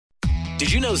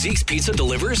Did you know Zeke's Pizza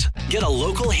delivers? Get a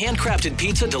local handcrafted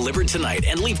pizza delivered tonight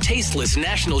and leave tasteless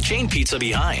national chain pizza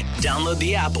behind. Download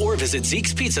the app or visit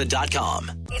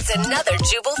Zeke'sPizza.com. It's another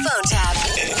Jubal phone tab.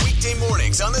 Weekday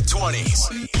mornings on the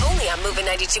 20s. Only on Moving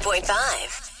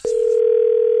 92.5.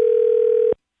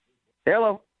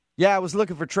 Hello. Yeah, I was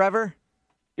looking for Trevor.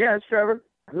 Yeah, it's Trevor.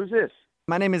 Who's this?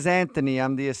 My name is Anthony.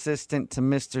 I'm the assistant to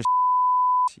Mr.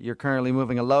 You're currently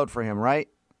moving a load for him, right?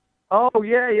 Oh,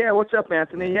 yeah. What's up,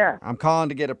 Anthony? Yeah. I'm calling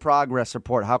to get a progress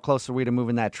report. How close are we to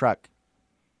moving that truck?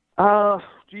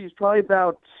 Probably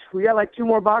about, we got like 2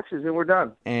 more boxes and we're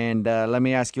done. And let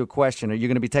me ask you a question. Are you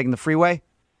going to be taking the freeway?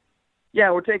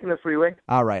 Yeah, we're taking the freeway.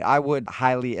 All right. I would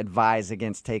highly advise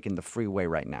against taking the freeway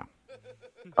right now.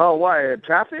 Oh, why?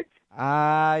 Traffic?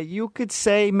 You could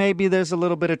say maybe there's a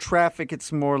little bit of traffic.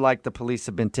 It's more like the police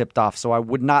have been tipped off. So I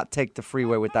would not take the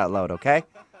freeway with that load, okay?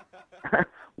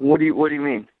 What do you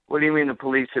mean? What do you mean the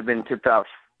police have been tipped off?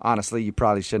 Honestly, you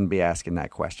probably shouldn't be asking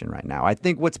that question right now. I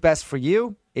think what's best for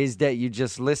you is that you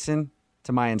just listen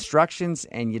to my instructions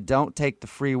and you don't take the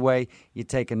freeway. You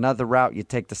take another route. You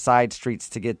take the side streets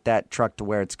to get that truck to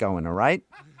where it's going, all right?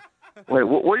 Wait,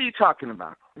 what are you talking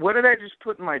about? What did I just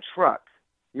put in my truck?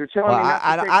 You're telling me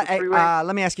not to take the freeway?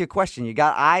 Let me ask you a question. You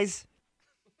got eyes?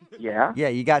 Yeah. Yeah,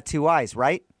 you got 2 eyes,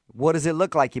 right? What does it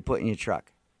look like you put in your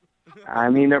truck? I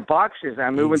mean, they're boxes.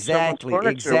 I'm moving someone's furniture.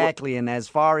 Exactly. And as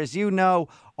far as you know,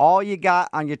 all you got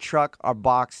on your truck are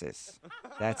boxes.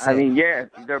 That's it. I mean, yeah,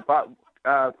 they're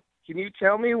can you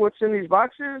tell me what's in these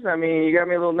boxes? I mean, you got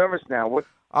me a little nervous now.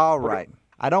 All right.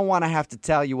 I don't want to have to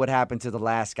tell you what happened to the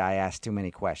last guy asked too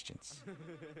many questions.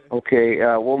 Okay,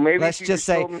 well, maybe let's just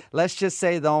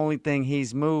say the only thing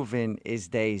he's moving is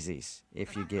daisies,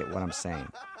 if you get what I'm saying.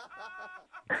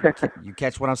 You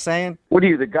catch what I'm saying? What are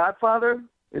you, the Godfather?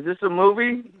 Is this a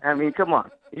movie? I mean, come on.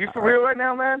 Are you for real right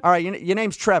now, man? All right, your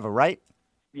name's Trevor, right?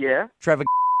 Yeah. Trevor.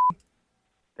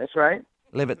 That's right.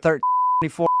 Live at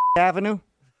 34 Avenue?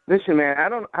 Listen, man, I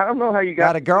don't know how you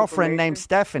got a girlfriend named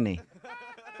Stephanie.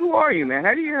 Who are you, man?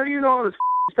 How do you know all this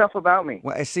stuff about me?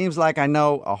 Well, it seems like I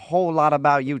know a whole lot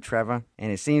about you, Trevor,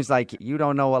 and it seems like you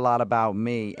don't know a lot about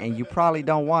me, and you probably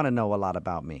don't want to know a lot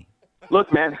about me.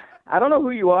 Look, man, I don't know who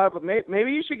you are, but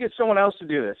maybe you should get someone else to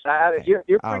do this.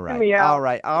 You're freaking me out. All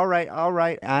right.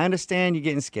 I understand you're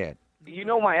getting scared. You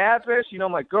know my address. You know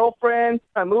my girlfriend.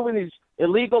 I'm moving these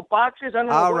illegal boxes.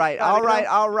 All right.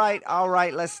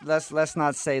 Let's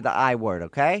not say the I word,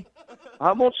 okay?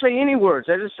 I won't say any words.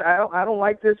 I don't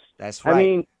like this. That's right. I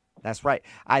mean, that's right.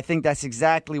 I think that's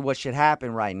exactly what should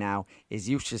happen right now. Is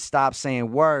you should stop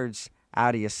saying words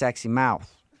out of your sexy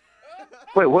mouth.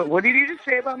 Wait, what did you just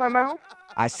say about my mouth?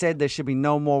 I said there should be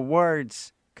no more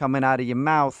words coming out of your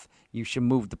mouth. You should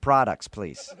move the products,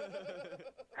 please.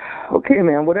 Okay,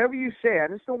 man, whatever you say. I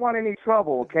just don't want any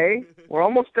trouble, okay? We're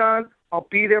almost done. I'll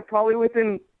be there probably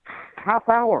within half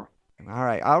hour. All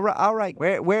right.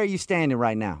 Where are you standing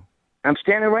right now? I'm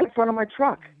standing right in front of my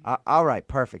truck. All right,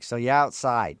 perfect. So you're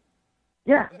outside.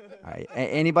 Yeah. All right.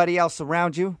 Anybody else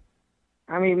around you?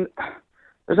 I mean,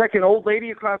 there's like an old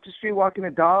lady across the street walking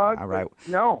a dog. All right.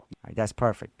 No. All right, that's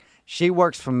perfect. She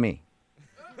works for me.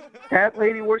 That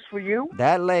lady works for you?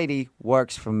 That lady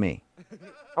works for me.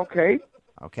 Okay.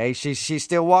 Okay, she's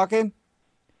still walking?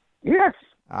 Yes.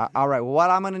 All right, well, what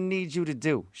I'm going to need you to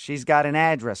do, she's got an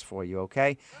address for you,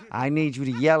 okay? I need you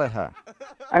to yell at her.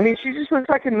 I mean, she just looks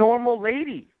like a normal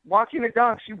lady walking a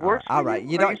dog. She works for all right.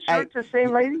 you? Are you sure it's the same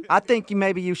lady? I think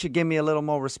maybe you should give me a little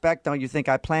more respect. Don't you think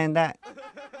I planned that?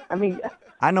 I mean,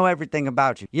 I know everything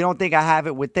about you. You don't think I have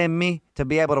it within me to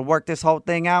be able to work this whole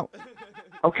thing out?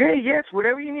 Okay, yes,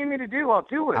 whatever you need me to do, I'll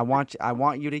do it. I want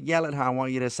you to yell at her. I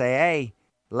want you to say, "Hey,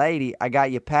 lady, I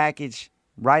got your package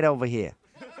right over here."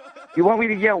 You want me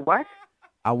to yell what?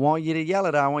 I want you to yell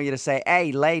at her. I want you to say,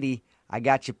 "Hey, lady, I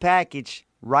got your package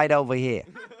right over here."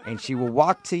 And she will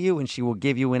walk to you and she will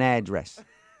give you an address.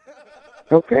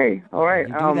 Okay, all right.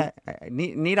 You do that.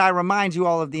 Need I remind you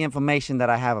all of the information that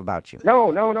I have about you?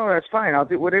 No, that's fine. I'll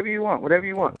do whatever you want,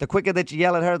 The quicker that you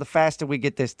yell at her, the faster we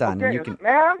get this done. Okay, And you can...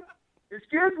 ma'am,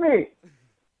 excuse me.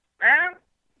 Ma'am,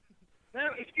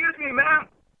 excuse me, ma'am.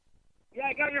 Yeah,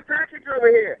 I got your package over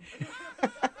here.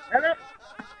 Hello?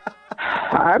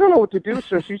 I don't know what to do,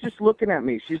 sir. She's just looking at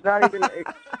me. She's not even...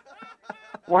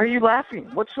 Why are you laughing?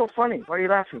 What's so funny? Why are you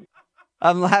laughing?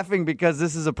 I'm laughing because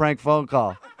this is a prank phone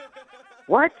call.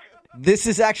 What? This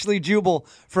is actually Jubal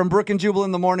from Brook and Jubal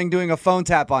in the Morning doing a phone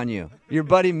tap on you. Your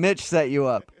buddy Mitch set you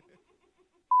up.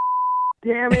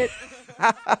 Damn it.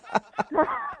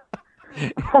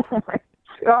 Oh, my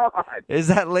God. Is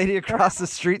that lady across the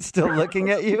street still looking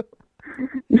at you?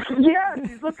 Yeah,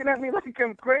 she's looking at me like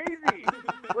I'm crazy.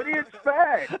 What do you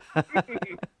expect?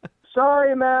 So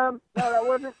sorry, ma'am. No, that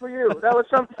wasn't for you. That was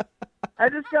some. I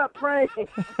just got pranked. Wake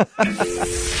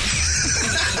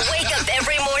up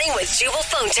every morning with Jubal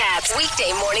phone tabs.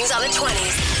 Weekday mornings on the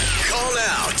 20s. Call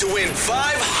now to win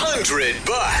 $500.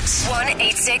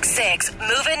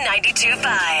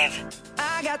 1-866-MOVIN-925.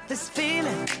 I got this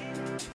feeling